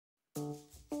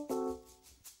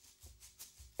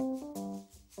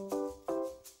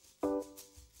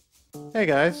Hey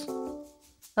guys,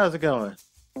 how's it going?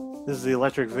 This is the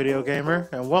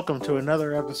ElectricVideoGamer, and welcome to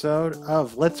another episode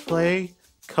of Let's Play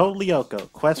Code Lyoko,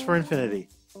 Quest for Infinity.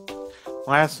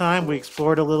 Last time we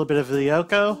explored a little bit of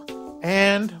Lyoko,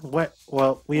 and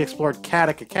we explored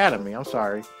Katic Academy, I'm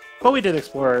sorry. But we did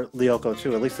explore Lyoko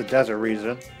too, at least the desert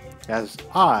region, as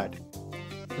odd.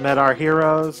 Met our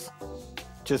heroes,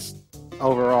 just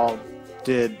overall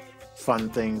did fun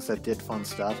things that did fun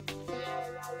stuff.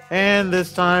 And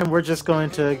this time we're just going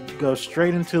to go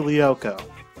straight into Lyoko,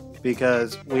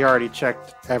 because we already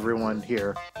checked everyone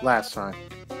here last time,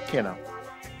 you know.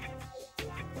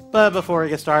 But before we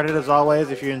get started, as always,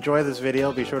 if you enjoy this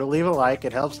video, be sure to leave a like,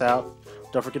 it helps out.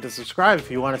 Don't forget to subscribe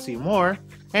if you want to see more,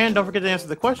 and don't forget to answer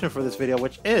the question for this video,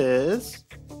 which is...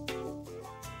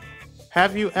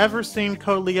 have you ever seen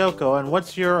Code Lyoko, and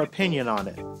what's your opinion on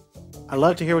it? I'd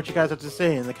love to hear what you guys have to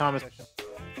say in the comments section.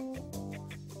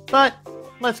 But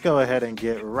let's go ahead and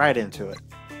get right into it.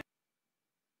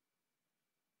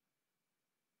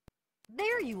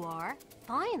 There you are,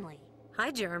 finally.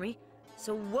 Hi, Jeremy.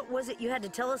 So what was it you had to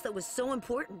tell us that was so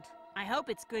important? I hope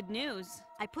it's good news.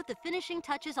 I put the finishing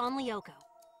touches on Lyoko.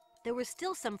 There was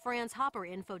still some Franz Hopper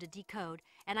info to decode,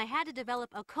 and I had to develop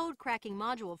a code-cracking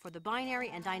module for the binary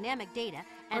and dynamic data,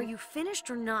 and... Are you finished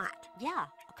or not? Yeah,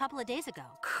 a couple of days ago.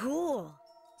 Cool.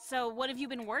 So what have you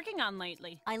been working on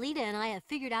lately? Aelita and I have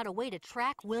figured out a way to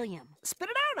track William. Spit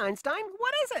it out, Einstein.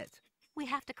 What is it? We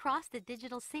have to cross the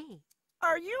digital sea.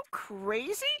 Are you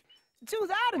crazy? Do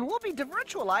that and we'll be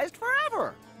devirtualized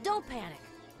forever. Don't panic.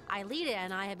 Aelita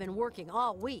and I have been working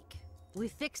all week. We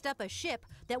fixed up a ship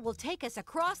that will take us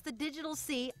across the digital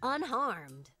sea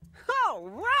unharmed. Oh,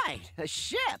 right. A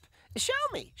ship. Show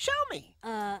me. Show me.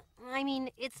 I mean,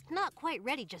 it's not quite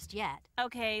ready just yet.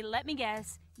 Okay, let me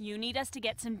guess. You need us to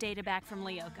get some data back from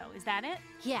Lyoko, is that it?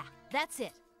 Yeah, that's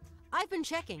it. I've been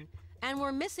checking, and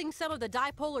we're missing some of the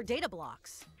dipolar data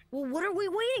blocks. Well, what are we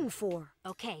waiting for?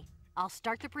 Okay, I'll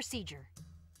start the procedure.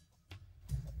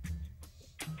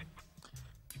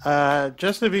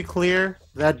 Just to be clear,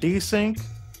 that desync,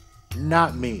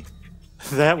 not me.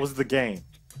 That was the game.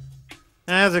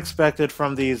 As expected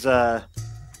from these,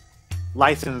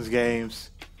 licensed games,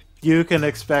 you can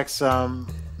expect some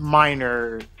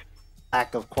minor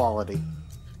lack of quality.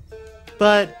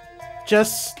 But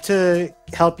just to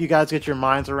help you guys get your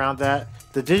minds around that,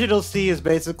 the digital sea is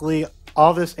basically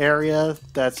all this area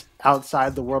that's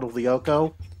outside the world of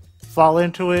Lyoko. Fall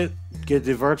into it, get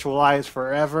devirtualized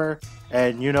forever,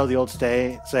 and you know the old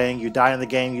saying, you die in the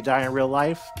game, you die in real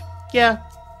life? Yeah,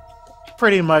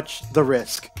 pretty much the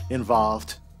risk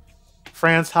involved.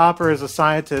 Franz Hopper is a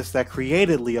scientist that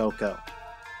created Lyoko.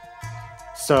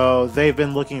 So they've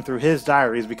been looking through his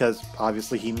diaries because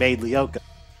obviously he made Lyoko.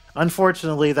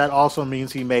 Unfortunately, that also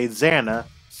means he made XANA,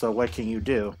 so what can you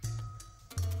do?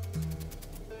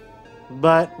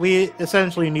 But we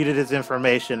essentially needed his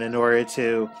information in order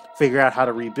to figure out how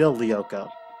to rebuild Lyoko.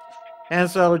 And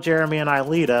so Jeremy and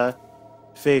Aelita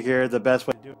figured the best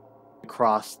way to do it was to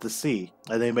cross the sea.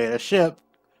 And they made a ship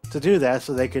to do that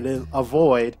so they could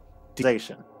avoid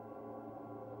detonation.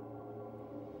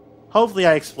 Hopefully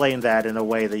I explained that in a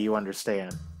way that you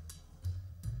understand.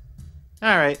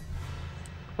 Alright.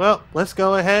 Well, let's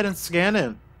go ahead and scan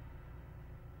in.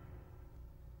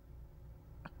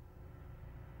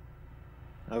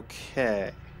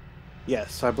 Okay.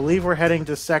 Yes, I believe we're heading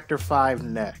to Sector 5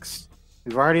 next.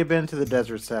 We've already been to the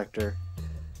desert sector.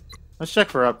 Let's check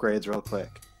for upgrades real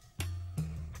quick.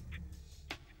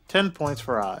 10 points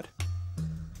for odd.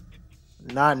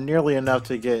 Not nearly enough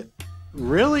to get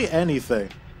really anything.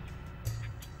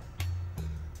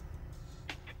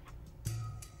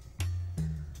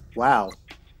 Wow.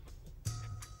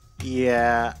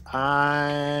 Yeah,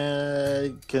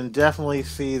 I can definitely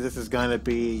see this is going to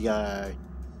be a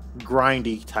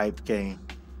grindy type game.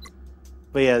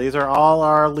 But yeah, these are all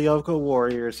our Lyoko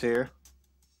warriors here.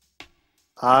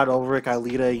 Odd, Ulrich,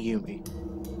 Aelita, Yumi.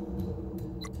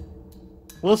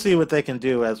 We'll see what they can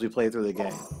do as we play through the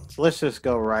game. So let's just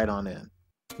go right on in.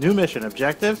 New mission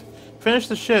objective: finish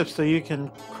the ship so you can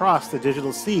cross the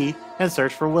digital sea and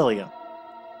search for William.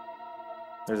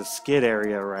 There's a skid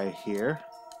area right here.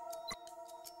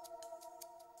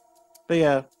 But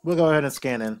yeah, we'll go ahead and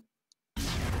scan in.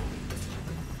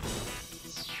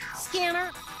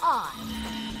 Scanner on.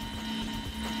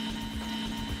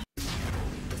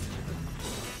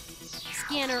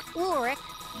 Scanner Ulrich.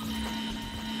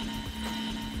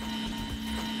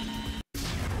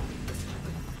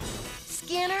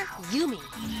 Scanner Yumi.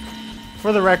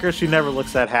 For the record, she never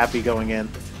looks that happy going in.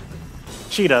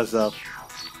 She does, though.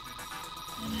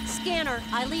 Scanner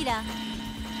Aelita.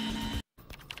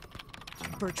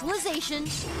 Virtualization.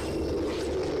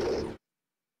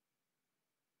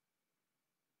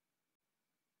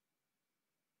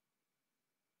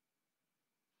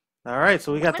 Alright,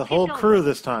 so we got the Let's get whole going. crew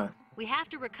this time. We have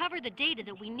to recover the data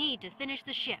that we need to finish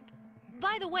the ship.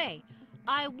 By the way,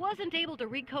 I wasn't able to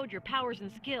recode your powers and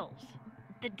skills.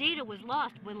 The data was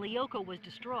lost when Lyoko was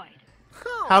destroyed.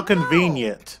 Oh, How no.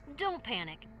 convenient. Don't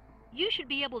panic. You should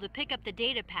be able to pick up the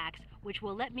data packs, which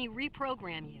will let me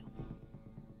reprogram you.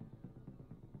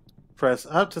 Press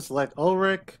up to select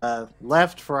Ulrich,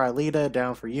 left for Alita,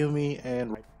 down for Yumi,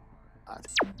 and right.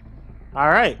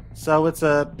 Alright, so it's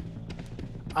a...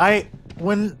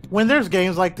 When there's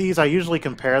games like these, I usually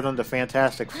compare them to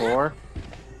Fantastic Four.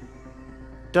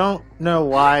 Don't know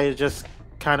why, it's just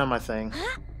kind of my thing.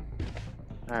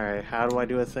 Alright, how do I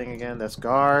do a thing again? That's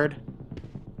guard.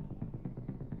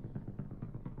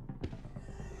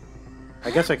 I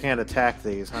guess I can't attack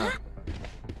these, huh?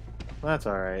 Well, that's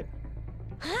alright.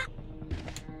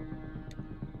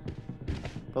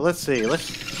 But let's see, let's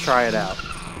try it out.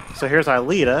 So here's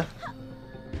Alita.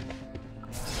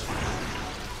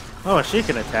 Oh, and she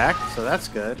can attack, so that's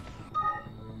good.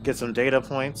 Get some data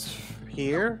points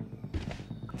here.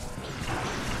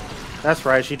 That's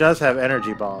right, she does have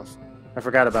energy balls. I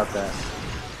forgot about that.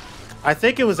 I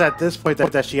think it was at this point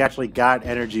that she actually got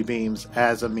energy beams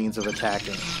as a means of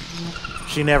attacking.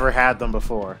 She never had them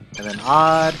before. And then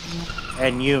Odd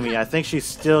and Yumi. I think she's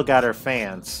still got her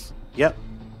fans. Yep.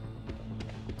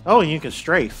 Oh, and you can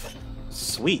strafe.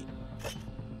 Sweet.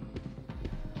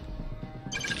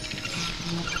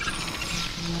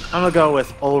 I'm gonna go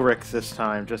with Ulrich this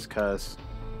time, just cuz.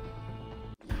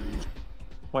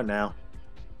 What now?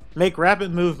 Make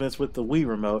rapid movements with the Wii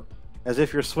remote, as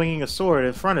if you're swinging a sword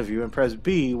in front of you, and press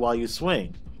B while you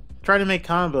swing. Try to make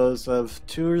combos of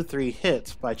 2 or 3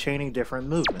 hits by chaining different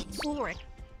movements. Ulrich,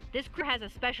 this crew has a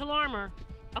special armor.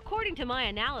 According to my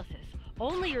analysis,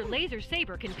 only your laser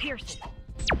saber can pierce it.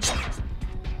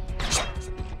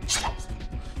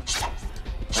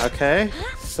 Okay,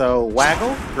 so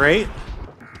Waggle, great.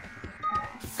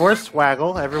 Forced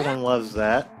Waggle, everyone loves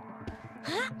that.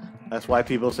 That's why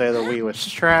people say the Wii was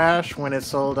trash when it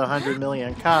sold 100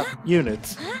 million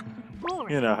units.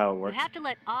 Ulrich, You know how it works. you have to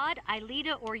let Odd,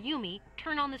 Alita, or Yumi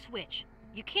turn on the switch.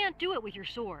 You can't do it with your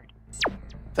sword.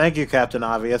 Thank you, Captain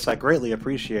Obvious. I greatly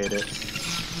appreciate it.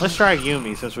 Let's try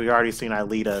Yumi since we've already seen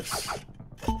Alita's.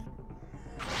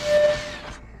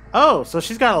 Oh, so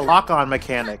she's got a lock-on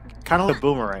mechanic, kind of like a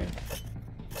boomerang.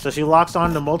 So she locks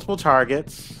on to multiple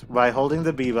targets by holding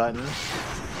the B button,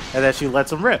 and then she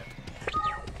lets them rip.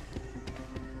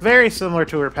 Very similar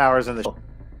to her powers in the show.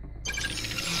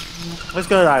 Let's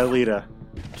go to Alita,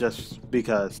 just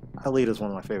because. Alita's one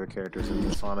of my favorite characters in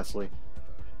this, honestly.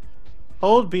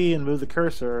 Hold B and move the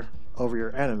cursor over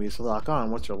your enemies to lock on.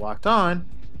 Once you're locked on,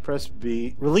 press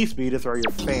B, release B to throw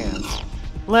your fans.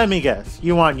 Let me guess,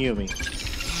 you want Yumi.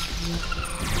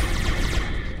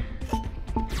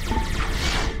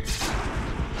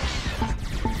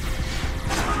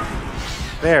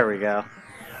 There we go.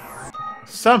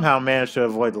 Somehow managed to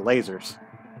avoid the lasers.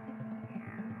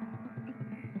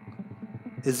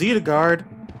 Is Z to guard?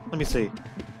 Let me see.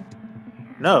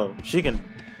 No, she can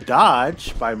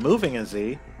dodge by moving a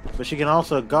Z, but she can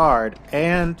also guard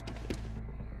and...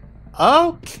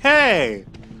 Okay!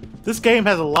 This game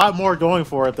has a lot more going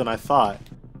for it than I thought.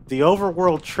 The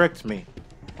overworld tricked me.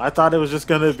 I thought it was just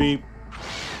gonna be,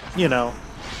 you know,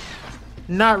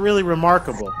 not really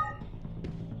remarkable.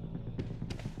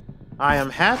 I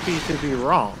am happy to be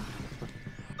wrong.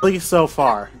 At least so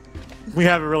far. We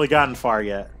haven't really gotten far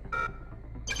yet.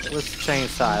 Let's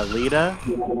change to Alita.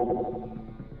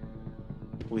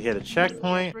 We hit a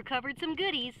checkpoint. Recovered some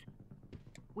goodies.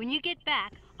 When you get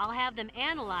back, I'll have them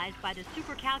analyzed by the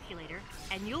supercalculator,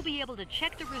 and you'll be able to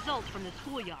check the results from the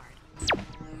schoolyard.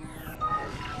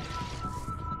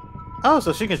 Oh,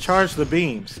 so she can charge the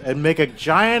beams and make a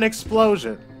giant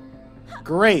explosion.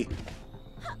 Great.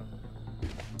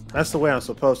 That's the way I'm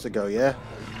supposed to go, yeah?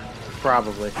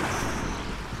 Probably.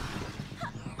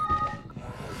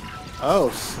 Oh,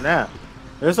 snap.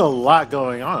 There's a lot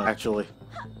going on, actually.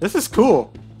 This is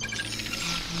cool.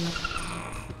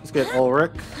 Let's get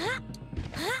Ulrich.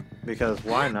 Because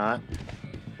why not?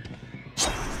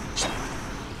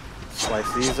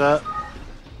 Slice these up.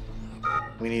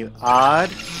 We need Odd.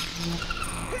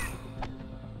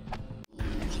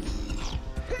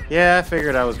 Yeah, I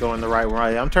figured I was going the right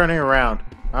way. I'm turning around.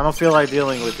 I don't feel like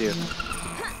dealing with you.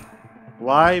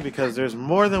 Why? Because there's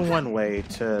more than one way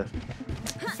to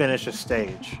finish a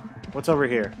stage. What's over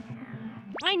here?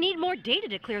 I need more data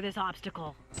to clear this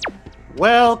obstacle.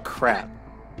 Well, crap.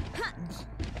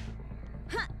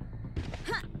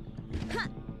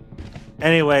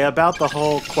 Anyway, about the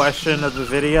whole question of the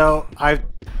video,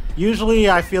 usually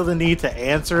I feel the need to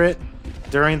answer it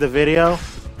during the video.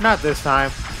 Not this time.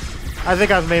 I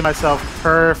think I've made myself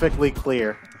perfectly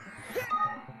clear.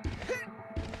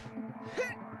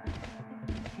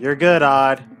 You're good,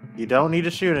 Odd. You don't need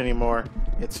to shoot anymore.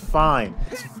 It's fine.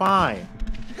 It's fine.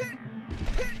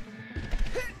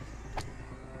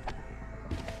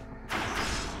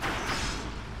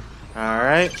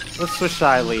 Alright, let's switch to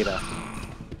Aelita.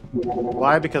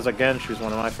 Why? Because again, she's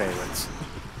one of my favorites.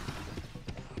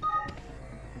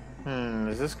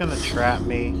 Is this gonna trap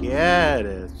me? Yeah, it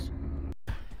is.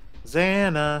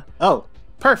 XANA. Oh,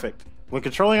 perfect. When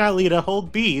controlling Aelita,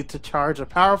 hold B to charge a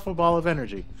powerful ball of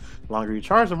energy. The longer you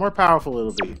charge, the more powerful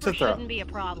it'll be. It shouldn't be a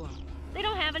problem. They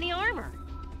don't have any armor.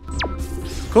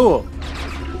 Cool.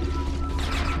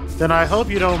 Then I hope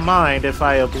you don't mind if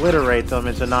I obliterate them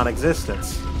into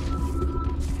non-existence.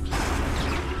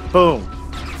 Boom.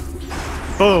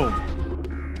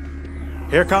 Boom.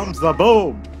 Here comes the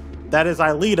boom. That is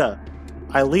Aelita.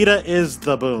 Aelita is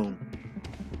the boom.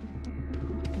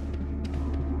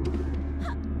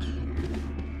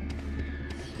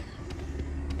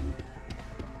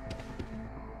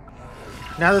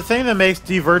 Now the thing that makes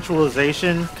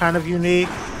de-virtualization kind of unique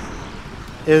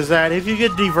is that if you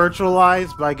get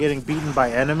de-virtualized by getting beaten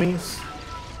by enemies,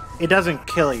 it doesn't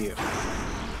kill you.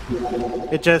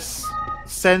 It just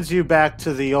sends you back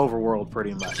to the overworld,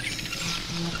 pretty much.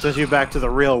 Sends you back to the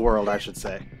real world, I should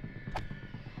say.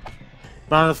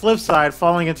 But on the flip side,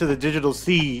 falling into the digital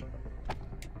sea,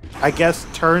 I guess,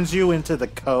 turns you into the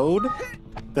code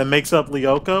that makes up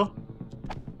Lyoko.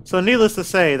 So needless to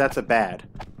say, that's a bad.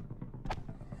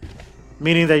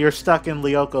 Meaning that you're stuck in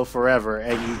Lyoko forever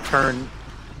and you turn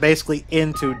basically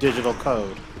into digital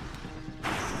code.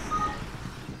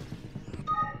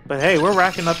 But hey, we're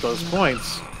racking up those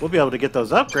points. We'll be able to get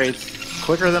those upgrades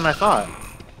quicker than I thought.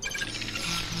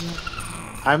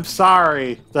 I'm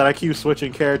sorry that I keep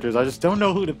switching characters. I just don't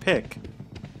know who to pick.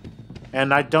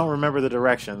 And I don't remember the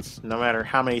directions, no matter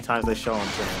how many times they show them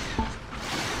to me.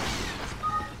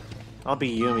 I'll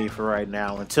be Yumi for right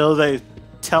now, until they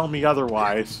tell me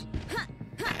otherwise.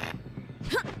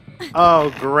 Oh,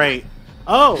 great.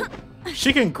 Oh,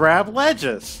 she can grab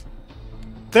ledges.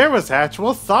 There was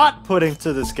actual thought put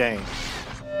into this game.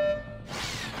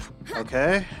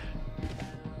 Okay.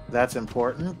 That's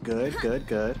important. Good, good,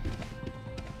 good.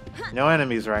 No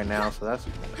enemies right now, so that's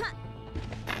good.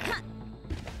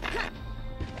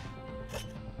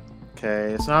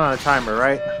 Okay, it's not on a timer,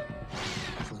 right?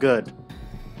 Good.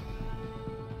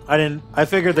 I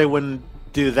figured they wouldn't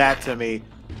do that to me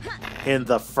in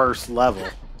the first level.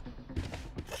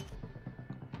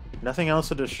 Nothing else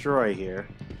to destroy here.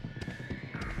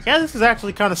 Yeah, this is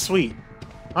actually kind of sweet.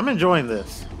 I'm enjoying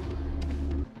this.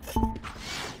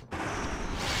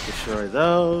 Destroy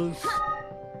those.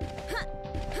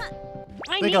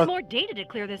 I need more data to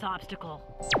clear this obstacle.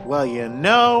 Well, you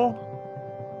know...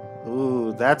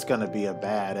 Ooh, that's gonna be a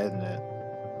bad, isn't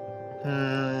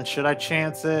it? Should I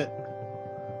chance it?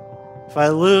 If I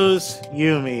lose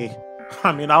Yumi,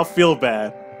 I mean, I'll feel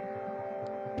bad.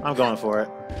 I'm going for it.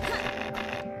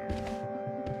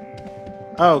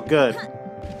 Oh, good.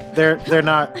 They're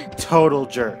not total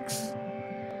jerks.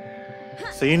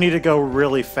 So you need to go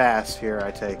really fast here,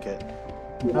 I take it.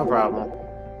 No problem.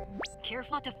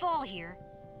 Careful not to fall here.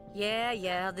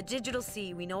 Yeah, the digital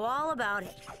sea. We know all about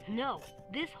it. No,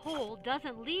 this hole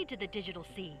doesn't lead to the digital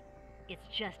sea. It's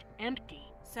just empty.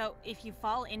 So if you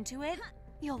fall into it,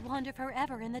 You'll wander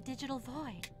forever in the digital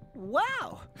void.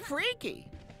 Wow, freaky.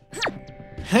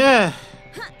 Yeah,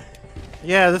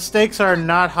 the stakes are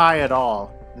not high at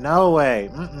all. No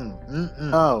way.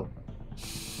 No.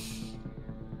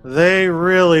 They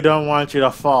really don't want you to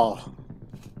fall.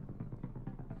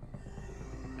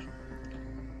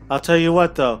 I'll tell you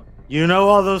what though, you know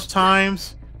all those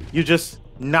times you just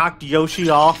knocked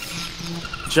Yoshi off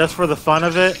just for the fun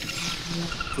of it?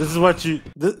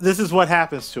 This is what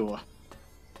happens to him.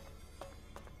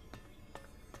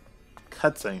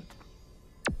 Cutscene.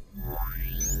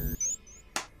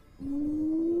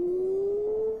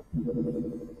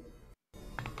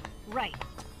 Right.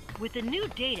 With the new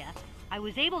data, I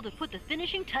was able to put the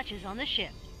finishing touches on the ship.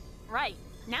 right.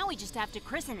 Now we just have to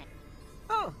christen it.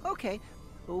 Oh, okay.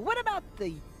 What about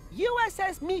the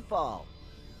USS Meatball?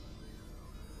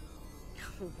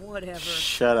 Whatever.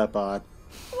 Shut up, Odd.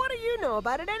 What do you know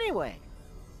about it anyway?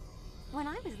 When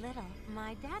I was little,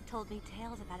 my dad told me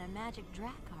tales about a magic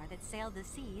drakkar that sailed the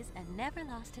seas and never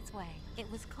lost its way. It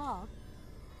was called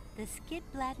the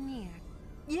Skidblad.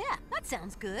 Yeah, that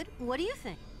sounds good. What do you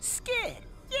think? Skid.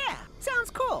 Yeah, sounds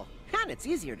cool. And it's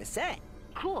easier to say.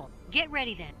 Cool. Get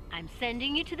ready then. I'm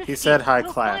sending you to the He skid. said high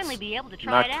We'll class, finally be able to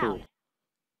try not it cool. out.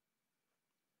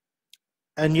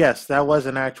 And yes, that was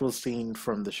an actual scene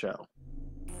from the show.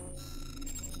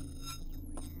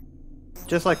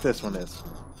 Just like this one is.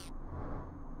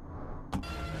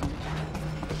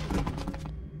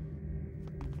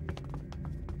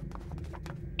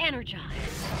 Energize.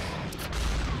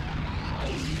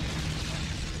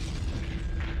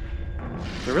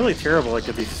 They're really terrible at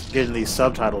getting these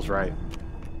subtitles right.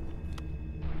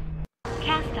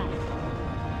 Cast off.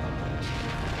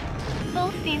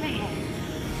 Full steam ahead.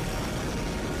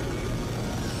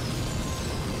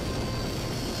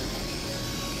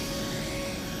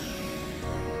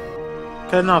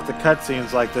 Cutting off the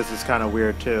cutscenes like this is kind of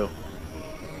weird too.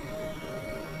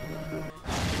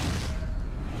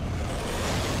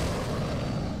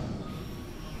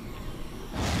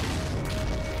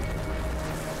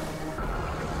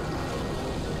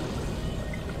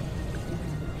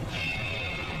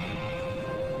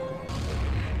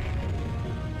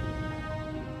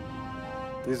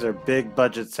 These are big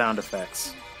budget sound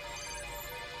effects.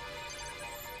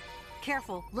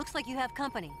 Careful, looks like you have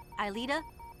company. Aelita,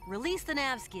 release the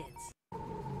nav skids.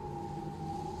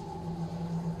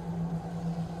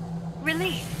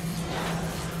 Release.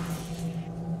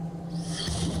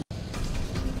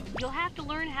 You'll have to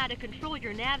learn how to control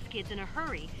your nav skids in a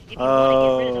hurry if you want to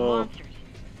get rid of the monsters.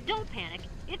 Don't panic.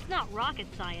 It's not rocket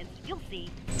science. You'll see.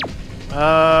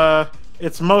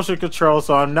 It's motion control,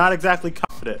 so I'm not exactly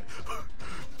confident.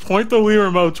 Point the Wii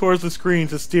remote towards the screen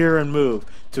to steer and move.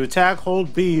 To attack,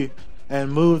 hold B and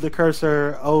move the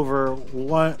cursor over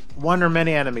one or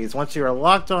many enemies. Once you are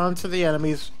locked onto the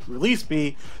enemies, release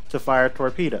B to fire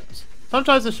torpedoes.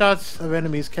 Sometimes the shots of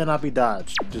enemies cannot be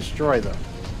dodged. Destroy them.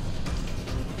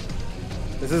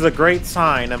 This is a great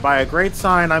sign, and by a great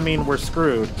sign, I mean we're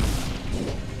screwed.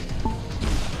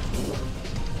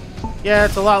 Yeah,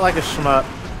 it's a lot like a shmup.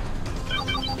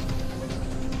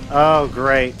 Oh,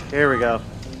 great. Here we go.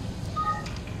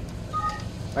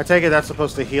 I take it that's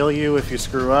supposed to heal you if you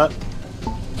screw up.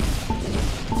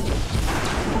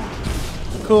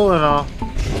 Cool and all.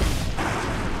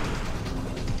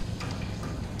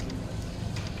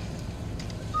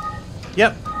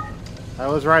 Yep. I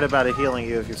was right about it healing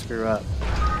you if you screw up.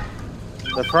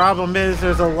 The problem is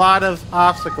there's a lot of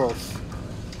obstacles.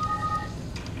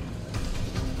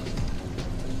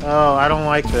 Oh, I don't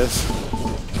like this.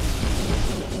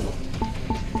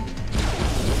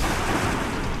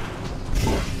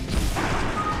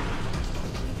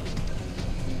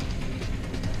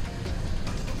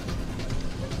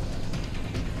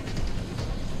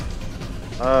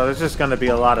 Oh, there's just gonna be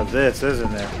a lot of this,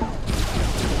 isn't there?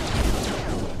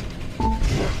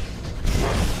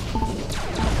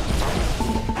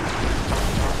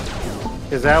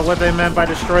 Is that what they meant by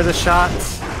destroy the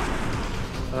shots?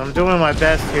 I'm doing my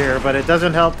best here, but it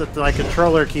doesn't help that my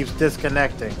controller keeps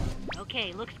disconnecting.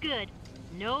 Okay, looks good.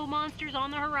 No monsters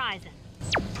on the horizon.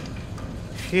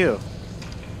 Phew.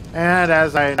 And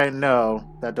as I know,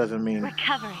 that doesn't mean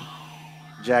Recovery.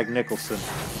 Jack Nicholson.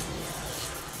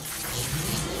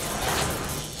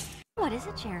 What is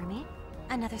it, Jeremy?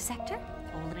 Another sector?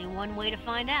 Only one way to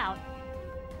find out.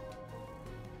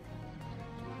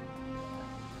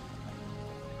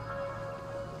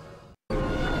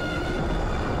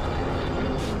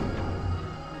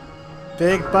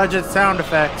 Big budget sound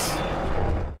effects.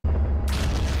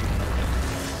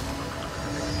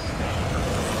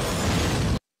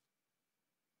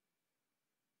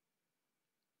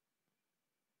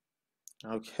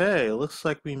 Okay, looks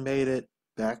like we made it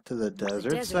back to the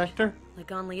desert sector.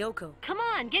 Like on Lyoko. Come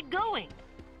on, get going!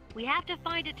 We have to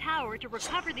find a tower to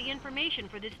recover the information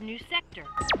for this new sector.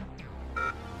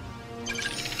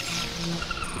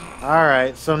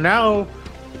 Alright, so now,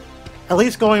 at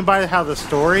least going by how the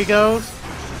story goes,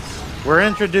 we're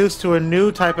introduced to a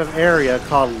new type of area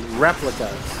called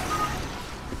replicas.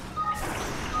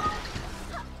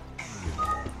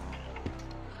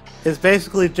 It's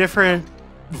basically different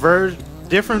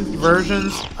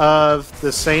versions of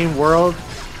the same world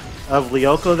of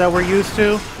Lyoko that we're used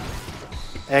to,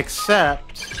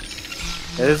 except,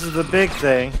 and this is the big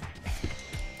thing,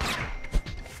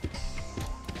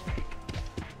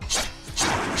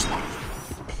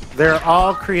 they're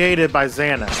all created by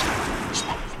XANA.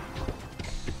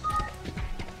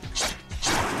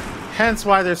 Hence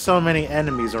why there's so many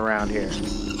enemies around here.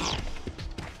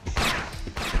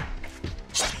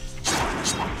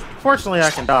 Fortunately, I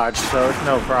can dodge, so it's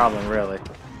no problem, really.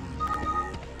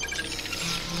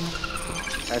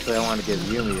 Actually, I want to give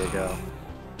Yumi a go.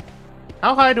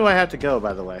 How high do I have to go,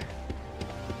 by the way?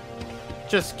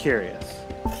 Just curious.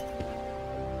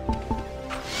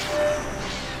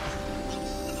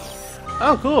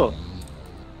 Oh, cool.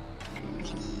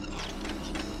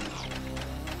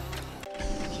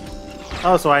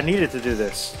 Oh, so I needed to do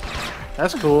this.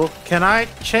 That's cool. Can I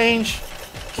change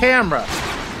camera?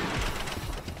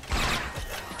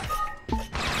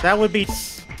 That would be...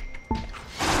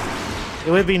 It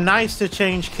would be nice to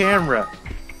change camera.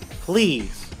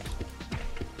 Please.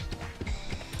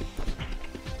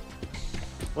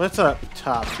 What's up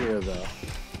top here, though?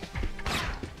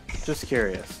 Just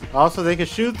curious. Also, they can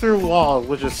shoot through walls,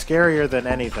 which is scarier than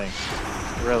anything.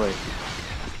 Really.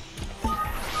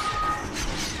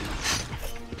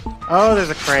 Oh, there's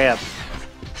a crab.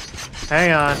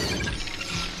 Hang on.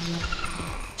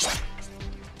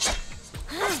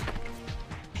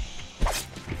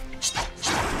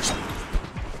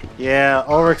 Yeah,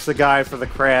 Ulrich's the guy for the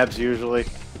crabs, usually.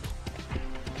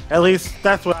 At least,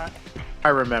 that's what I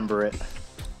remember it.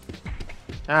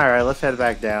 Alright, let's head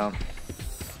back down.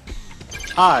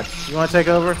 Odd, you want to take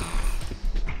over?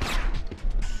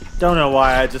 Don't know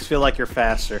why, I just feel like you're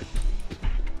faster.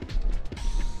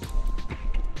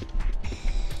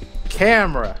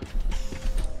 Camera.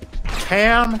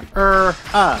 Camera.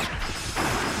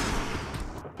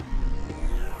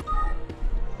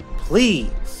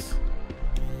 Please.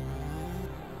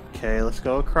 Okay, let's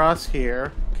go across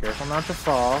here. Careful not to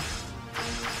fall.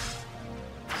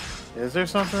 Is there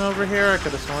something over here? I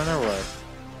could have sworn there was.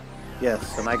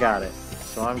 Yes, and I got it.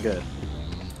 So I'm good.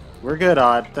 We're good,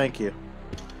 Odd. Thank you.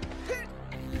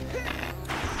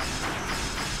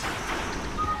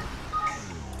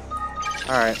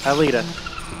 Alright, Alita.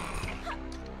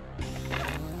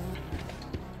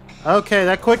 Okay,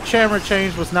 that quick camera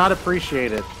change was not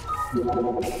appreciated.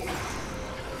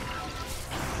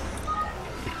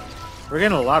 We're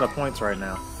getting a lot of points right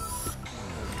now.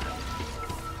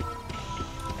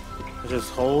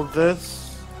 Just hold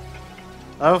this.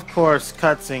 Of course,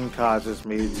 cutscene causes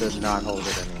me to not hold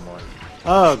it anymore.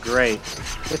 Oh, great.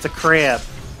 It's a crab.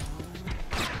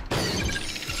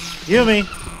 Yumi!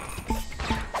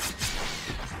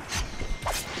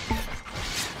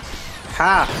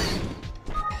 Ha!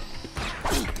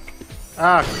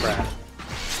 Ah, crap.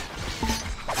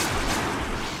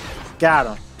 Got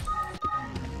him.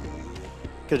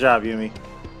 Good job, Yumi.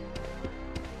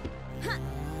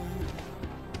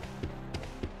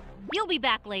 You'll be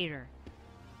back later.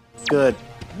 Good.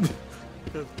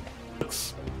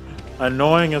 Looks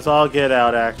annoying as all get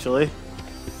out, actually.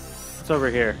 What's over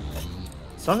here?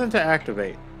 Something to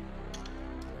activate.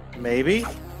 Maybe?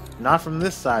 Not from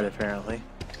this side, apparently.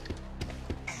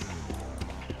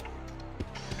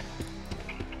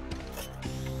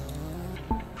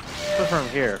 But from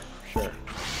here, sure.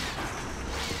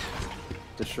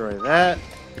 Destroy that.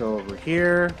 Go over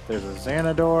here. There's a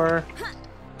Xanador.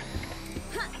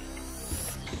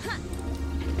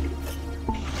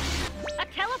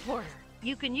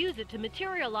 You can use it to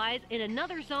materialize in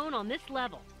another zone on this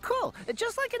level. Cool,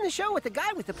 just like in the show with the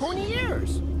guy with the pointy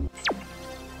ears.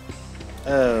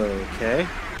 Okay.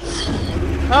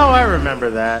 Oh, I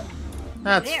remember that.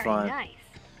 That's Very fun. Nice.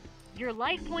 Your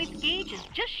life points gauge is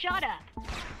just shot up.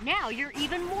 Now you're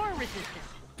even more resistant.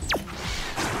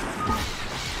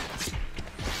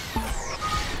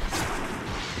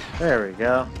 There we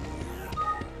go.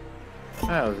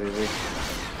 That was easy.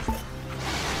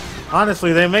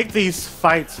 Honestly, they make these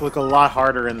fights look a lot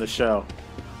harder in the show.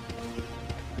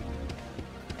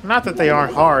 Not that they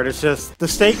aren't hard, it's just the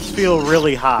stakes feel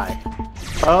really high.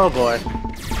 Oh boy.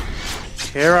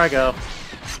 Here I go.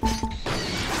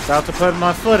 About to put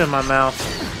my foot in my mouth.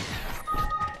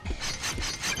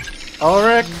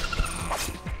 Ulrich!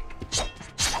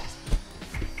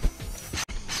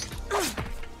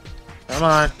 Come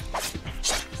on.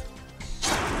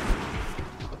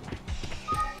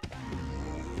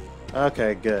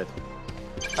 Okay, good.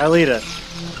 Alita.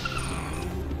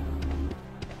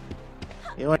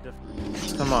 You went to...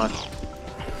 Come on.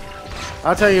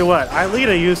 I'll tell you what,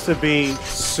 Alita used to be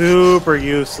super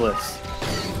useless.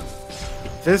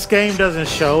 This game doesn't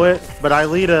show it, but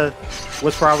Alita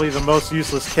was probably the most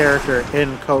useless character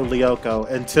in Code Lyoko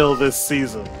until this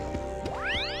season.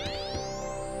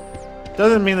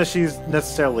 Doesn't mean that she's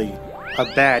necessarily a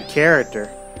bad character.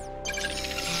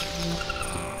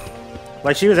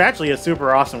 Like, she was actually a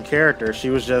super awesome character. She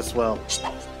was just, well,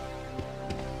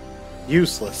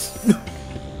 useless.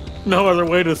 No other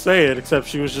way to say it except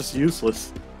she was just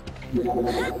useless.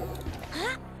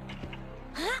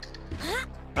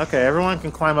 Okay, everyone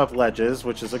can climb up ledges,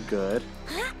 which is a good.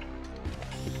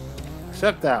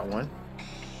 Except that one.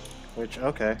 Which,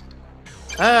 okay.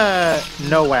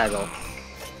 No waggle.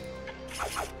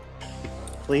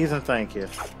 Please and thank you.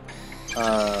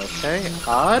 Okay,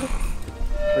 odd?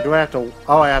 Or do I have to...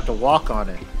 Oh, I have to walk on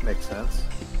it. Makes sense.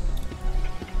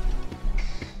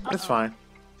 It's fine.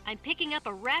 I'm picking up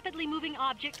a rapidly moving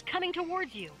object coming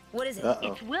towards you. What is it?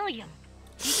 Uh-oh. It's William.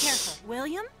 Be careful.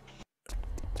 William?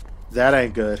 That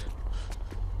ain't good.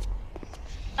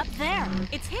 Up there.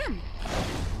 It's him.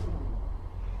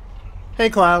 Hey,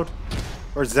 Cloud.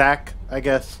 Or Zach, I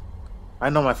guess.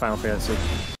 I know my Final Fantasy.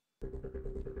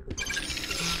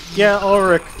 Yeah,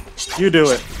 Ulrich, you do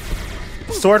it.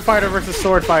 Sword fighter versus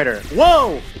sword fighter.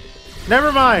 Whoa!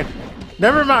 Never mind.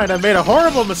 Never mind, I made a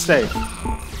horrible mistake.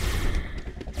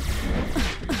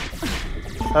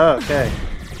 Okay.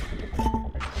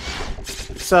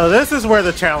 So this is where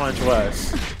the challenge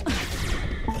was.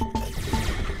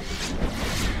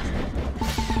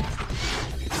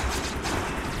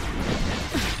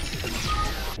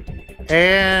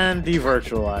 And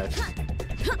de-virtualize.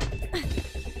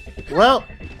 Well,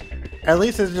 at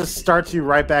least it just starts you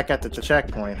right back at the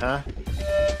checkpoint, huh?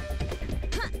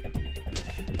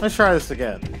 Let's try this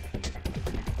again.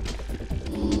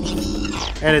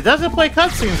 And it doesn't play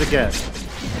cutscenes again.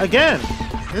 Again,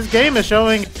 this game is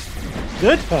showing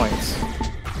good points.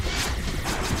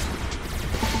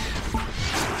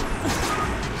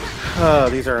 Oh,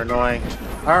 these are annoying.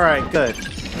 Alright, good.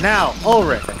 Now,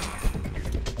 Ulrich.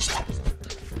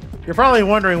 You're probably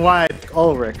wondering why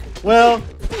Ulrich. Well,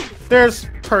 there's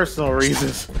personal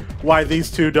reasons why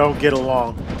these two don't get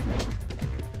along.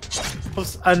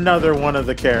 It's another one of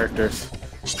the characters.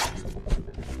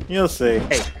 You'll see.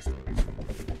 Hey.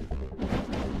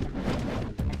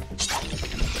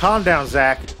 Calm down,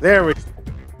 Zach. There we go.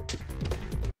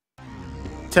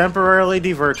 Temporarily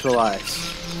de-virtualize.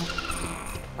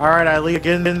 Alright, Aelita,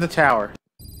 get in the tower.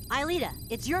 Aelita,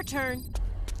 it's your turn.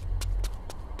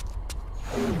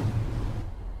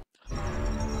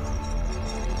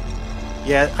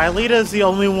 Yeah, Aelita is the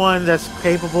only one that's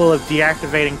capable of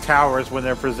deactivating towers when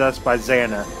they're possessed by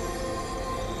XANA.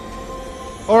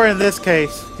 Or in this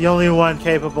case, the only one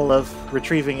capable of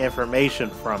retrieving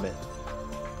information from it.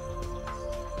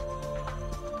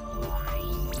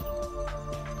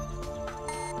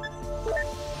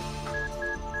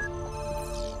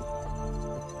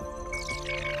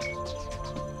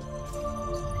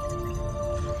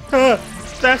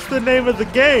 That's the name of the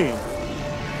game!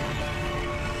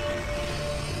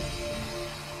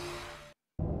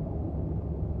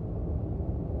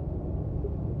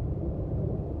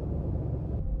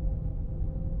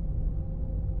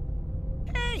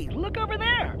 Hey, look over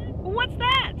there! What's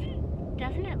that?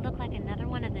 Doesn't it look like another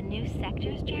one of the new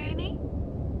sectors, Jeremy?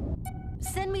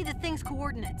 Send me the thing's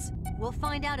coordinates. We'll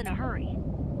find out in a hurry.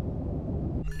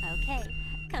 Okay,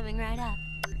 coming right up.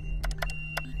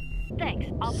 Thanks.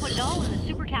 I'll put it all in the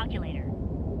super calculator.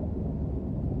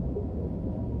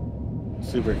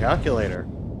 Super calculator.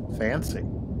 Fancy.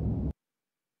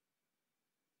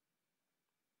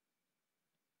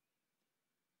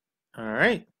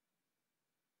 Alright.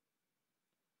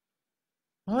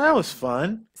 Well, that was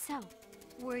fun. So,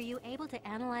 were you able to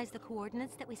analyze the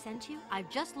coordinates that we sent you? I've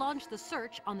just launched the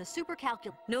search on the super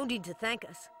calculator. No need to thank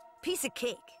us. Piece of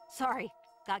cake. Sorry,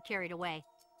 got carried away.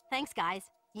 Thanks, guys.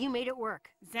 You made it work.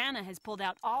 XANA has pulled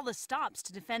out all the stops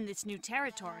to defend this new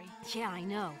territory. Yeah, I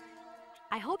know.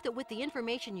 I hope that with the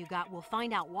information you got, we'll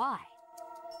find out why.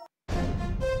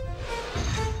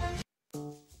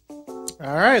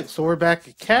 Alright, so we're back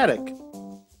at Caddick.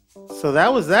 So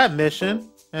that was that mission,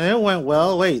 and it went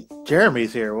well. Wait,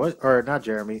 Jeremy's here. What? Or not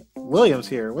Jeremy. William's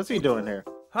here. What's he doing here?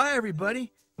 Hi,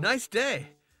 everybody. Nice day.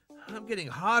 I'm getting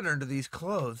hot under these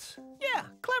clothes. Yeah,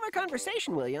 clever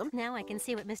conversation, William. Now I can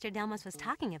see what Mr. Delmos was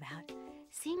talking about.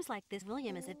 Seems like this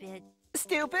William is a bit...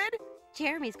 Stupid?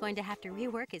 Jeremy's going to have to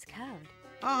rework his code.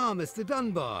 Ah, Mr.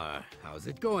 Dunbar. How's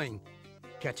it going?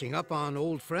 Catching up on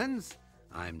old friends?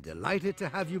 I'm delighted to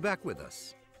have you back with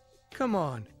us. Come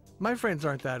on. My friends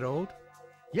aren't that old.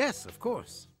 Yes, of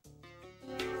course.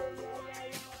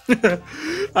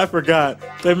 I forgot.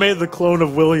 They made the clone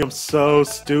of William so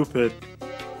stupid.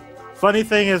 Funny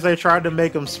thing is they tried to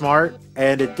make him smart,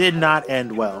 and it did not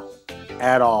end well.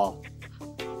 At all.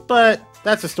 But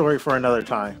that's a story for another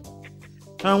time.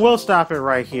 And we'll stop it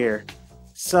right here.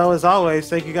 So as always,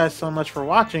 thank you guys so much for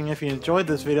watching. If you enjoyed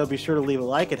this video, be sure to leave a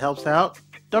like, it helps out.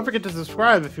 Don't forget to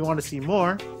subscribe if you want to see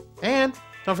more. And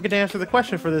don't forget to answer the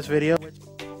question for this video.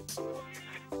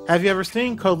 Have you ever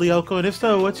seen Code Lyoko? And if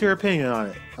so, what's your opinion on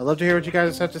it? I'd love to hear what you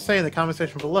guys have to say in the comment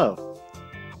section below.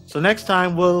 So next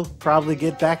time, we'll probably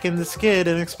get back in the skid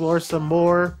and explore some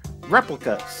more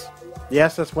replicas.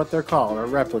 Yes, that's what they're called, are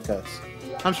replicas.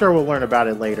 I'm sure we'll learn about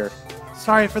it later.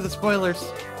 Sorry for the spoilers.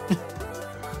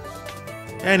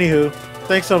 Anywho,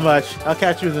 thanks so much. I'll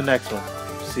catch you in the next one.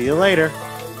 See you later.